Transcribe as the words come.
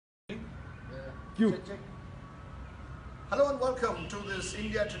Cue. Check, check. Hello and welcome to this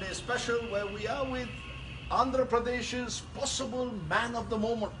India Today special where we are with Andhra Pradesh's possible man of the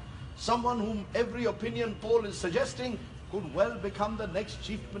moment. Someone whom every opinion poll is suggesting could well become the next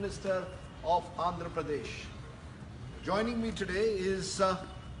Chief Minister of Andhra Pradesh. Joining me today is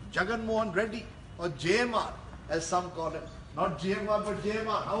Jagan Reddy, or JMR as some call him. Not GMR but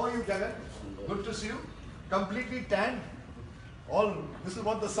JMR. How are you, Jagan? Good to see you. Completely tanned. This is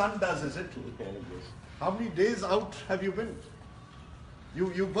what the sun does, is it? How many days out have you been?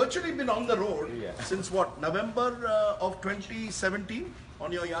 You've virtually been on the road since what? November of 2017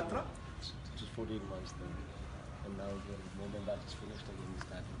 on your yatra? It was 14 months then. And now the moment that is finished again, we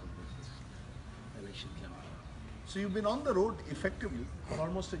started with this election campaign. So you've been on the road effectively for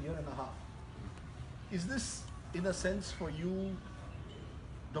almost a year and a half. Is this, in a sense, for you,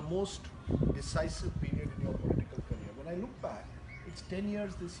 the most decisive period in your political career? When I look back, it's 10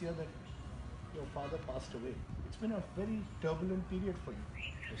 years this year that your father passed away. It's been a very turbulent period for you.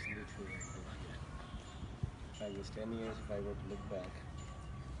 Absolutely. If I was 10 years, if I were to look back,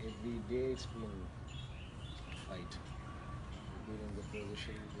 every day it's been a fight. We've been in the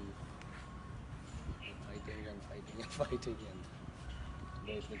position, fighting and fighting and fighting, and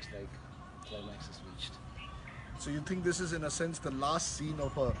today it looks like climax is reached. So you think this is, in a sense, the last scene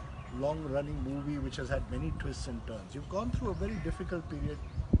of a long-running movie which has had many twists and turns. You've gone through a very difficult period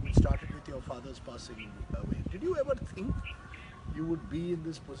which started with your father's passing away. Did you ever think you would be in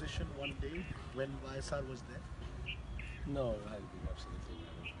this position one day when YSR was there? No, I'll be absolutely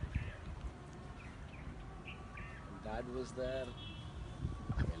never. When Dad was there,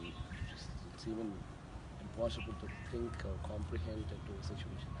 I mean, it's even impossible to think or comprehend into a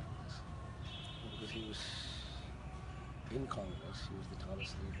situation like this. Because he was in Congress, he was the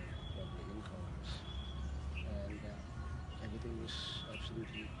tallest leader probably in Congress, and everything was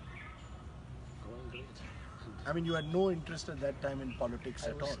absolutely going great. I mean, you had no interest at that time in politics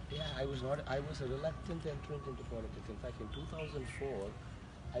at all. Yeah, I was not. I was a reluctant entrant into politics. In fact, in 2004,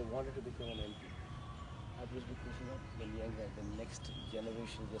 I wanted to become an MP. That was because the next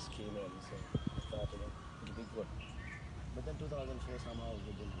generation just came in, so I thought it'll be good. But then 2004 somehow it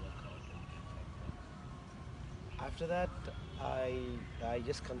didn't work out. After that, I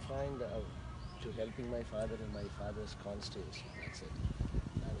just confined to helping my father in my father's constituency. That's it.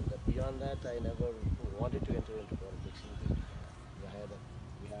 And beyond that, I never wanted to enter into politics. I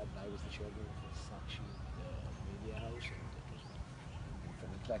was the chairman of a Sakshi media house, and it was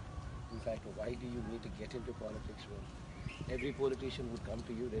in fact, why do you need to get into politics when every politician would come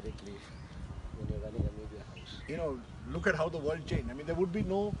to you directly when you're running a media house? You know, look at how the world changed. I mean, there would be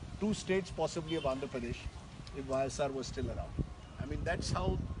no two states possibly of Andhra Pradesh if YSR was still around. I mean, that's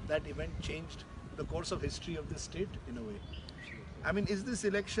how that event changed the course of history of this state in a way. I mean, is this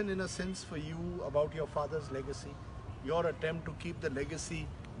election in a sense for you about your father's legacy, your attempt to keep the legacy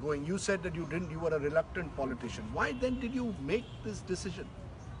going? You said that you were a reluctant politician. Why then did you make this decision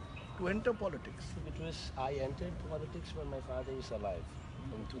to enter politics? Because I entered politics when my father was alive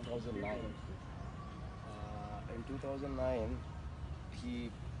in 2009. In 2009, he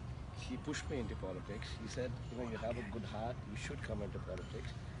pushed me into politics. He said, you have a good heart, you should come into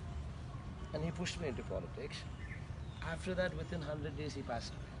politics. And he pushed me into politics. After that, within 100 days, he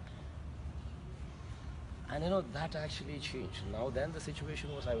passed away. And that actually changed. Now then the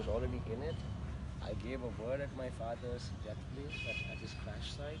situation was I was already in it. I gave a word at my father's death place at his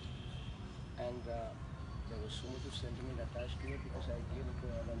crash site. And there was so much of sentiment attached to it because I gave it to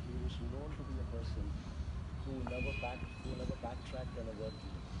him, and he was known to be a person who never backtracked on a word.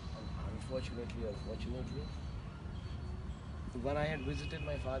 And unfortunately or fortunately, when I had visited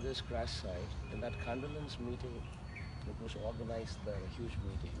my father's crash site, in that condolence meeting, it was organized there, a huge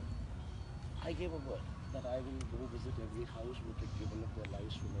meeting, I gave a word that I will go visit every house which had given up their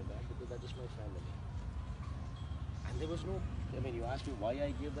lives for my dad, because that is my family. And there was no, you asked me why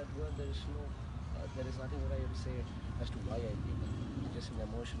I gave that word, there is nothing what I have to say as to why I gave it. It's just an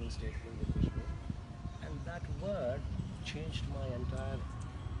emotional statement that was made. And that word changed my entire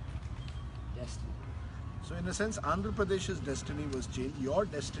destiny. So in a sense, Andhra Pradesh's destiny was changed, your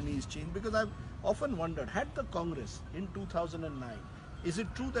destiny is changed, because I've often wondered, had the Congress in 2009, is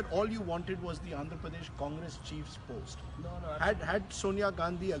it true that all you wanted was the Andhra Pradesh Congress chief's post? No. Had Sonia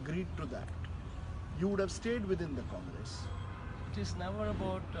Gandhi agreed to that, you would have stayed within the Congress. It is never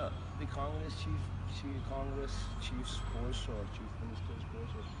about the Congress chief's post or chief minister's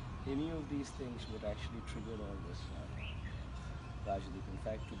post, or any of these things would actually trigger all this tragedy. In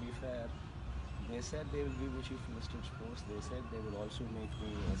fact, to be fair, they said they will give me chief minister's post. They said they will also make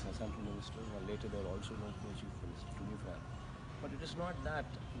me as a central minister, and later they will also make me chief minister. To be fair, But it is not that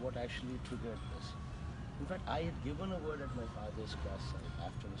what actually triggered this. In fact, I had given a word at my father's crash site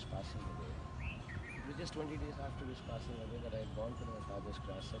after his passing away. It was just 20 days after his passing away that I had gone to my father's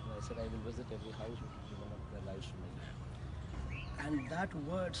crash site and I said I will visit every house which has given up their lives for my dad. And that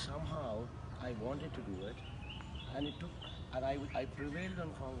word somehow, I wanted to do it, and it took, and I prevailed on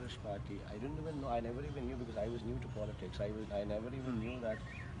Congress party. I didn't even know, I never even knew because I was new to politics. I never even knew that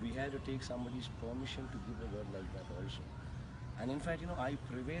we had to take somebody's permission to give a word like that also. And in fact, I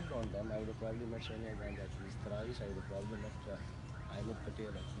prevailed on them. I would have probably met Sonia Gandhi at least thrice. I would have probably met Ahmed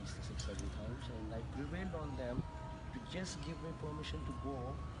Patel at least 6-7 times. And I prevailed on them to just give me permission to go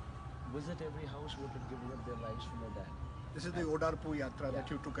visit every house who had given up their lives for my dad. This is the Odarpur Yatra that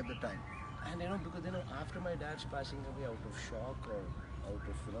you took at the time. And because after my dad's passing away out of shock or out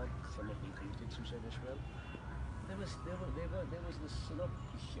of some of them committed suicide as well, there was this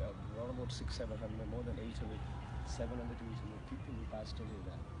around about 600-700, more than 800, 700 to 800 people who passed away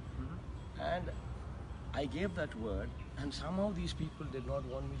then. And I gave that word, and somehow these people did not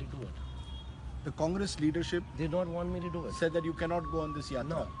want me to do it. The Congress leadership did not want me to do it. Said that you cannot go on this yatra.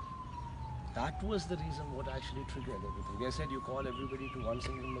 No. That was the reason what actually triggered everything. They said you call everybody to one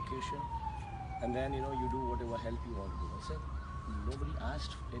single location and then you do whatever help you want to do. I said nobody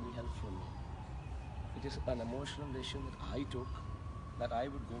asked any help from me. It is an emotional decision that I took, that I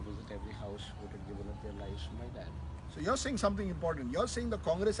would go visit every house who had given up their lives to my dad. So you're saying something important. You're saying the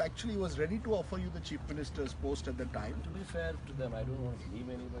Congress actually was ready to offer you the Chief Minister's post at the time. To be fair to them, I don't want to leave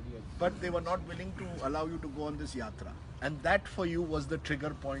anybody. But they were not willing to allow you to go on this yatra. And that for you was the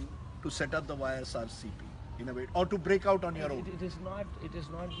trigger point to set up the YSRCP in a way, or to break out on your own. It is not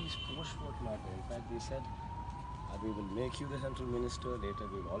these posts what matter. In fact, they said, we will make you the central minister, later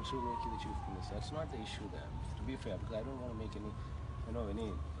we will also make you the chief minister. That's not the issue there, to be fair, because I don't want to make any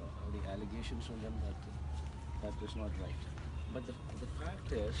allegations on them that is not right. But the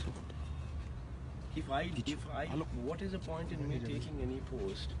fact is, what is the point in me taking any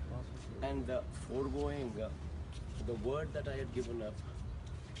post and foregoing the word that I had given up,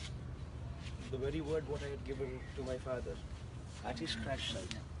 the very word what I had given to my father at his crash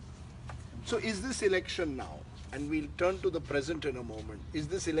site. So is this election now, and we'll turn to the present in a moment, is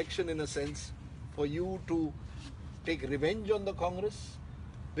this election in a sense for you to take revenge on the Congress?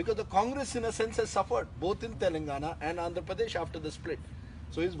 Because the Congress in a sense has suffered both in Telangana and Andhra Pradesh after the split.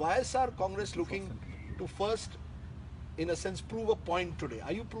 So is YSR Congress looking to first, in a sense, prove a point today?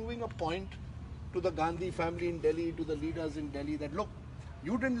 Are you proving a point to the Gandhi family in Delhi, to the leaders in Delhi, that look,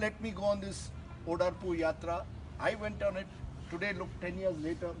 you didn't let me go on this Odarpur Yatra, I went on it, today look, 10 years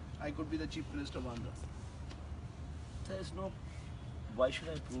later, I could be the Chief Minister of Andhra. There's no, why should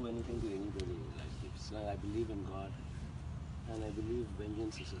I prove anything to anybody? Like, I believe in God, and I believe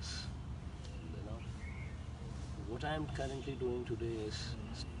vengeance is His. What I am currently doing today is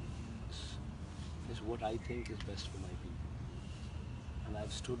what I think is best for my people. And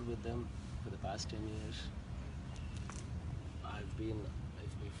I've stood with them for the past 10 years.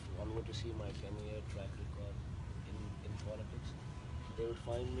 If one were to see my 10-year track record in politics, they would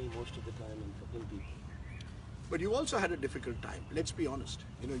find me most of the time in people. But you also had a difficult time, let's be honest.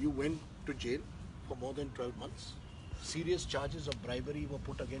 You went to jail for more than 12 months. Serious charges of bribery were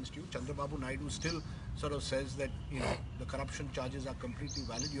put against you. Chandrababu Naidu still sort of says that the corruption charges are completely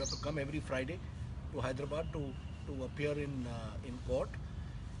valid. You have to come every Friday to Hyderabad to appear in court.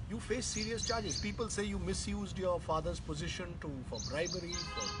 You face serious charges. People say you misused your father's position for bribery,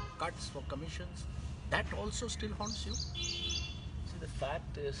 for cuts, for commissions. That also still haunts you? See, the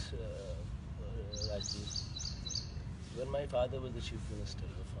fact is, Rajiv, when my father was the Chief Minister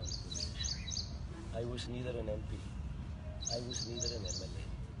of Andhra Pradesh, I was neither an MP, I was neither an MLA.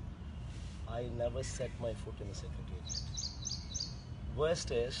 I never set my foot in a secretariat.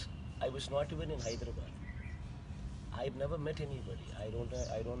 Worst is, I was not even in Hyderabad. I've never met anybody. I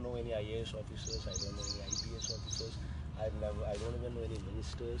don't know any IAS officers. I don't know any IPS officers. I don't even know any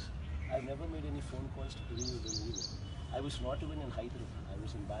ministers. I've never made any phone calls to anyone. I was not even in Hyderabad. I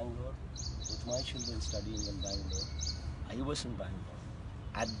was in Bangalore with my children studying in Bangalore. I was in Bangalore.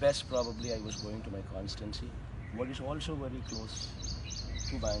 At best, probably I was going to my constituency, what is also very close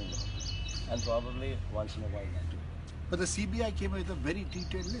to Bangalore, and probably once in a while that too. But the CBI came with a very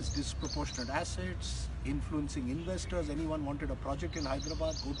detailed list: disproportionate assets, influencing investors. Anyone wanted a project in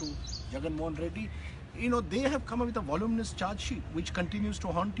Hyderabad, go to Jagan Reddy. They have come up with a voluminous charge sheet which continues to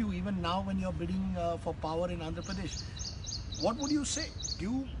haunt you even now when you're bidding for power in Andhra Pradesh. What would you say?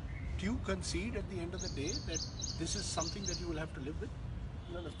 Do you concede at the end of the day that this is something that you will have to live with?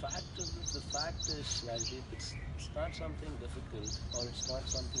 No, the fact is, Rajiv, it's not something difficult, or it's not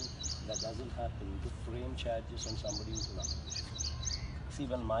something that doesn't happen to frame charges on somebody who's in opposition. See,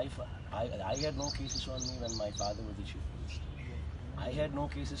 when I had no cases on me when my father was the chief minister. I had no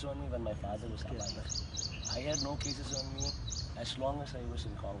cases on me when my father was alive. I had no cases on me as long as I was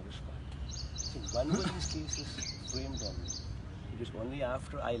in Congress party. So when were these cases framed on me? It was only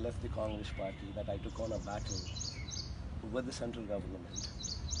after I left the Congress party that I took on a battle with the central government.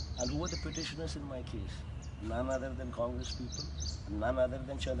 And who were the petitioners in my case? None other than Congress people, none other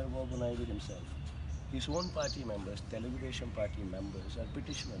than Chandrababu Naidu himself. His own party members, Telugu party members, are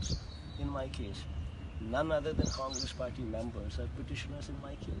petitioners in my case. None other than Congress party members are petitioners in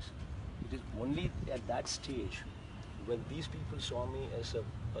my case. It is only at that stage when these people saw me as a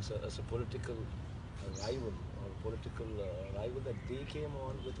political rival that they came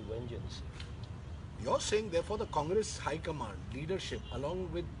on with vengeance. You're saying, therefore, the Congress High Command, leadership, along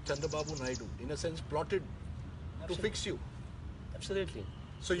with Chandrababu Naidu, in a sense, plotted to fix you. Absolutely.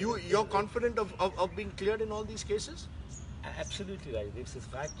 So you're confident of being cleared in all these cases? Absolutely right. It's the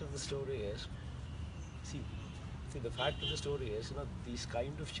fact of the story is, see, the fact of the story is, these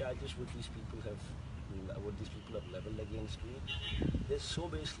kind of charges what these people have leveled against me, they're so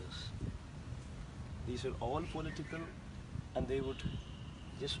baseless. These are all political, and they would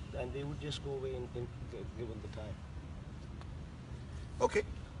just go away given the time. Okay,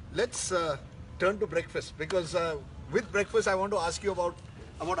 let's turn to breakfast, because with breakfast I want to ask you about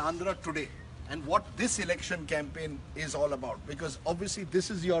Andhra today and what this election campaign is all about, because obviously this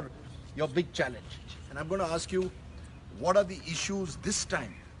is your big challenge, and I'm going to ask you, what are the issues this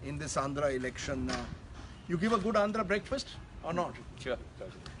time in this Andhra election? You give a good Andhra breakfast or not? Sure.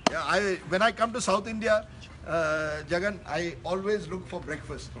 Yeah, when I come to South India, Jagan, I always look for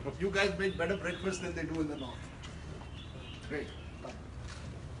breakfast. You guys make better breakfast than they do in the north. Great.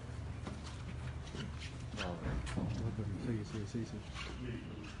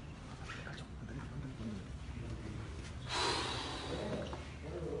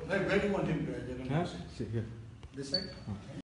 Where do you want him to, Jagan? Here. This side?